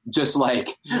 just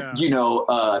like,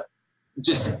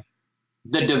 just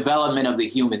the development of the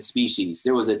human species.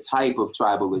 There was a type of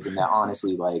tribalism that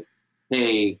honestly, like,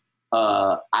 hey,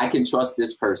 I can trust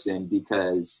this person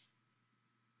because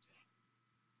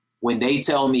when they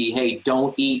tell me, hey,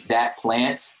 don't eat that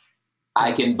plant,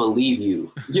 I can believe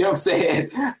you. You know what I'm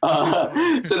saying?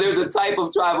 So there's a type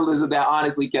of tribalism that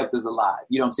honestly kept us alive.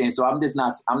 You know what I'm saying? So I'm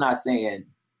not saying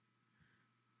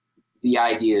the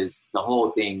idea is the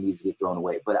whole thing needs to get thrown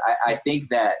away. But I think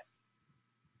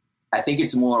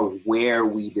it's more where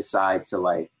we decide to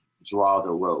like draw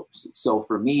the ropes. So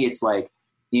for me, it's like,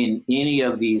 in any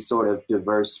of these sort of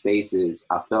diverse spaces,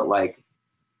 I felt like,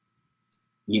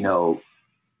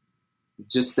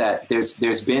 just that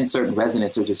there's been certain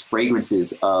resonance or just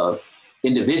fragrances of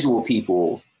individual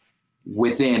people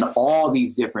within all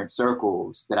these different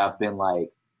circles that I've been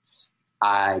like,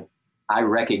 I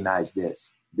recognize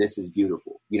this. This is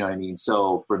beautiful. You know what I mean?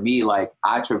 So for me, like,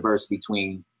 I traverse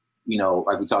between you know,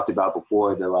 like we talked about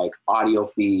before, the like audio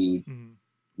feed,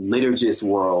 liturgist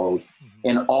world,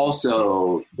 and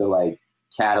also the like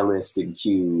catalyst and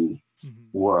cue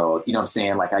world. You know what I'm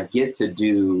saying? Like I get to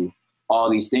do all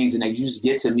these things, and you just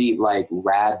get to meet like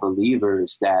rad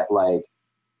believers that like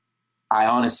I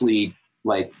honestly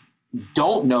like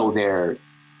don't know their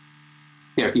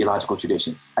theological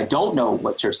traditions. I don't know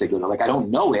what church they go to. Like I don't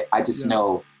know it. I just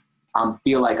know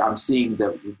feel like I'm seeing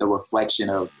the reflection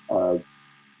of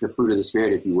the fruit of the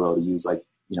Spirit, if you will, to use like,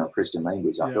 you know, Christian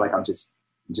language. I feel like I'm just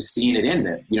seeing it in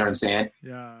them. You know what I'm saying?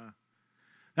 Yeah.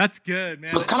 That's good, man.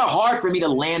 So it's kind of hard for me to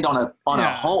land on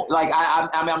a whole, like,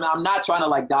 I'm not trying to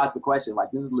like dodge the question. Like,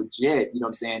 this is legit. You know what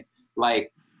I'm saying?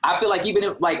 Like, I feel like even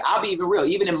if, like, I'll be even real,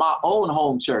 even in my own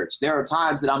home church, there are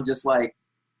times that I'm just like,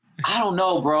 I don't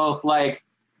know, bro. Like,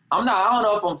 I don't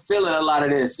know if I'm feeling a lot of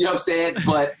this. You know what I'm saying?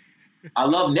 But I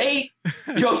love Nate.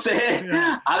 You know what I'm saying?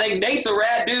 I think Nate's a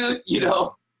rad dude, you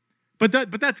know? But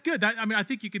that's good. I mean, I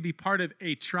think you could be part of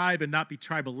a tribe and not be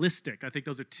tribalistic. I think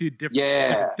those are two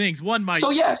different things. One might.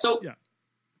 So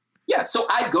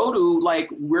I go to like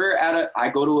I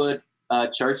go to a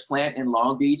church plant in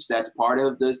Long Beach that's part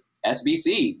of the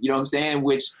SBC. You know what I'm saying?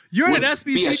 Which you're would an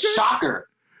SBC be a shocker,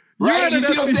 right? You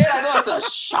see what I'm saying? I know it's a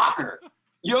shocker.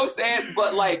 You know what I'm saying?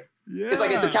 But like, it's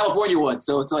like it's a California one,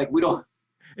 so it's like we don't.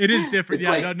 It is different.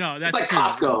 It's That's like true.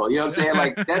 Costco. You know what I'm saying?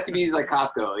 Like SBC is like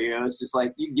Costco. You know, it's just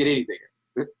like you can get anything.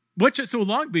 So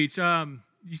Long Beach,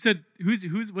 you said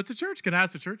what's the church? Can I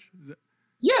ask the church?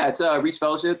 Yeah, it's Reach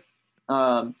Fellowship.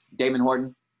 Damon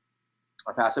Horton,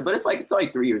 our pastor, but it's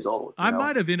like 3 years old. I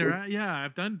might have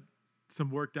I've done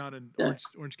some work down in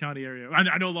Orange County area.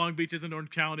 I know Long Beach isn't Orange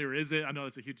County, or is it? I know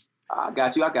it's a huge. I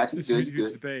got you. It's a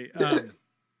huge debate.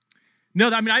 No,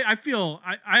 I mean, I feel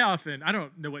I often I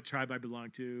don't know what tribe I belong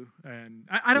to, and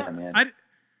I don't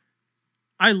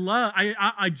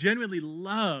I genuinely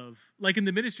love, like in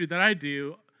the ministry that I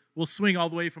do, we'll swing all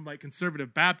the way from like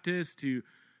conservative Baptists to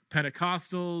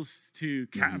Pentecostals to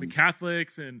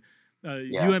Catholics and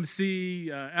UMC,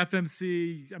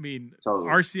 FMC. I mean,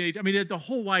 RCH. I mean, the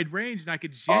whole wide range, and I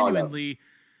could genuinely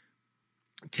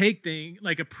take things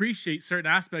like appreciate certain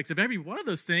aspects of every one of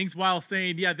those things while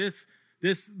saying,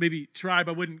 this maybe tribe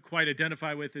I wouldn't quite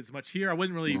identify with as much here. I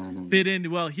wouldn't really fit in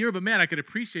well here, but man, I could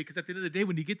appreciate, because at the end of the day,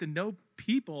 when you get to know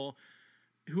people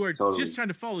who are just trying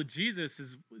to follow Jesus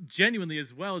as genuinely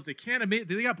as well as they can, I mean,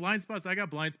 they got blind spots. I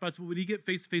got blind spots. But when you get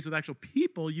face to face with actual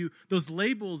people, those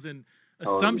labels and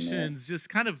assumptions just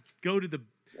kind of go to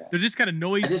they're just kind of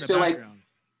noise in the background.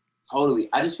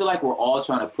 I just feel like we're all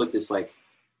trying to put this like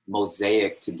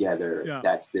mosaic together.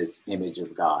 That's this image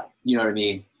of God. You know what I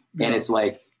mean? And it's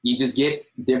like, you just get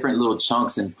different little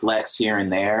chunks and flecks here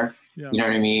and there. You know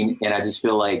what I mean? And I just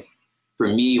feel like, for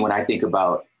me, when I think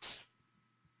about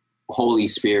Holy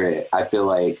Spirit, I feel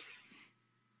like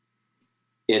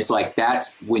it's like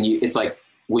when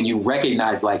you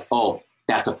recognize like, oh,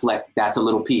 that's a fleck, that's a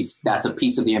little piece, that's a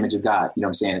piece of the image of God. You know what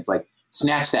I'm saying? It's like,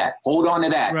 snatch that, hold on to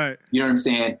that. Right. You know what I'm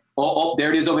saying? Oh,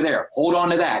 there it is over there. Hold on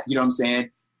to that. You know what I'm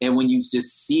saying? And when you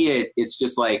just see it, it's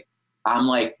just like, I'm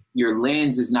like, your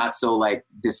lens is not so like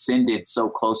descended so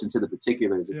close into the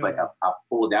particulars. It's like I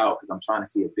pulled out because I'm trying to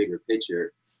see a bigger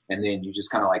picture. And then you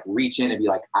just kind of like reach in and be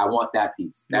like, I want that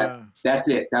piece. That's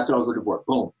it. That's what I was looking for.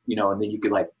 Boom. You know, and then you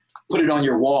could like put it on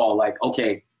your wall. Like,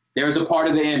 okay, there's a part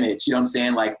of the image. You know what I'm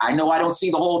saying? Like, I know I don't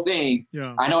see the whole thing.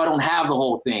 I know I don't have the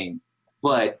whole thing,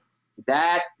 but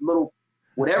that little,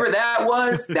 whatever that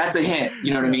was, that's a hint.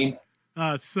 You know what I mean?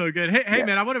 It's so good. Hey,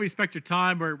 man, I want to respect your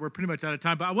time. We're pretty much out of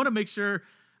time, but I want to make sure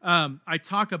I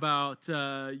talk about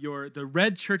the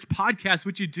Red Church podcast,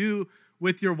 which you do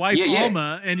with your wife,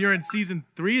 Alma, and you're in season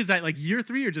 3. Is that like year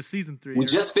 3 or just season 3? We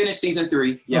just finished season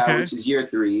 3, which is year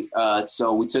 3.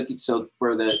 So we took it. So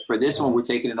for this one, we're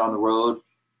taking it on the road.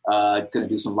 Going to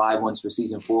do some live ones for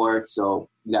season 4. So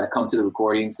you got to come to the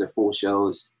recordings. They're full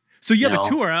shows. So you have a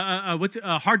tour. What's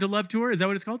a Hard to Love tour? Is that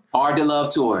what it's called? Hard to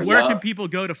Love tour. Where can people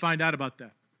go to find out about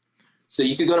that? So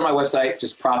you can go to my website,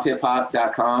 just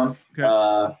prophiphop.com.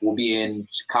 Okay. We'll be in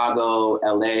Chicago,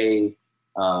 LA,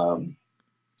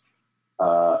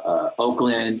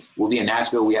 Oakland. We'll be in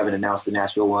Nashville. We haven't announced the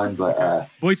Nashville one, but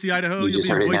Boise, Idaho. You just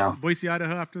heard it now. Boise,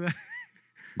 Idaho after that.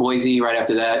 Boise right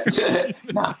after that.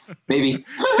 Nah, maybe.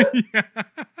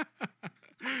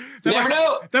 You never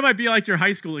know. That might be like your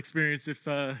high school experience if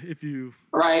you.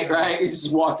 Right. You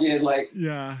just walk in like.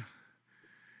 Yeah.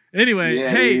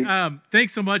 Anyway,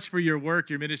 thanks so much for your work,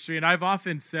 your ministry, and I've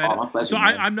often said. Oh, my pleasure. So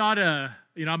I'm not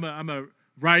I'm a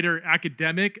writer,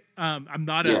 academic. I'm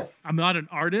not an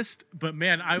artist, but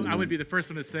man, I would be the first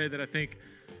one to say that I think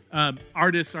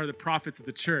artists are the prophets of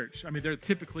the church. I mean, they're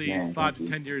typically 5 to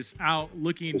 10 years out,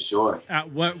 looking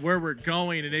at where we're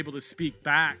going and able to speak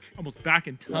back, almost back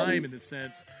in time in a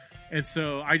sense. And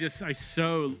so I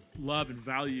so love and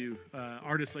value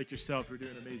artists like yourself who are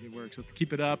doing amazing work. So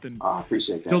keep it up, and I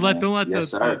appreciate that. Don't let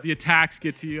the attacks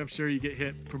get to you. I'm sure you get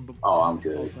hit from I'm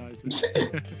good. both sides.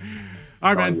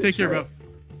 All right, man. Take care, bro.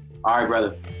 All right,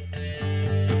 brother.